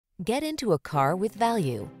Get into a car with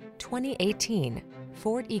value. 2018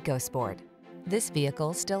 Ford EcoSport. This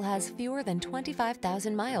vehicle still has fewer than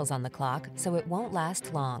 25,000 miles on the clock, so it won't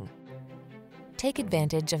last long. Take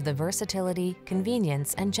advantage of the versatility,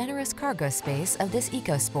 convenience, and generous cargo space of this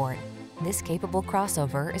EcoSport. This capable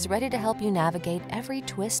crossover is ready to help you navigate every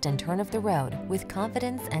twist and turn of the road with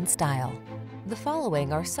confidence and style. The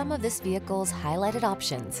following are some of this vehicle's highlighted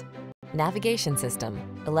options: navigation system,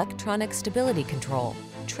 electronic stability control,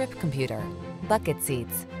 trip computer, bucket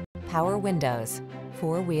seats, power windows,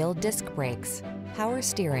 four-wheel disc brakes, power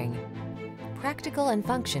steering. Practical and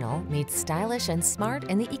functional meets stylish and smart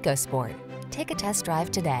in the EcoSport. Take a test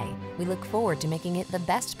drive today. We look forward to making it the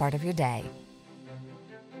best part of your day.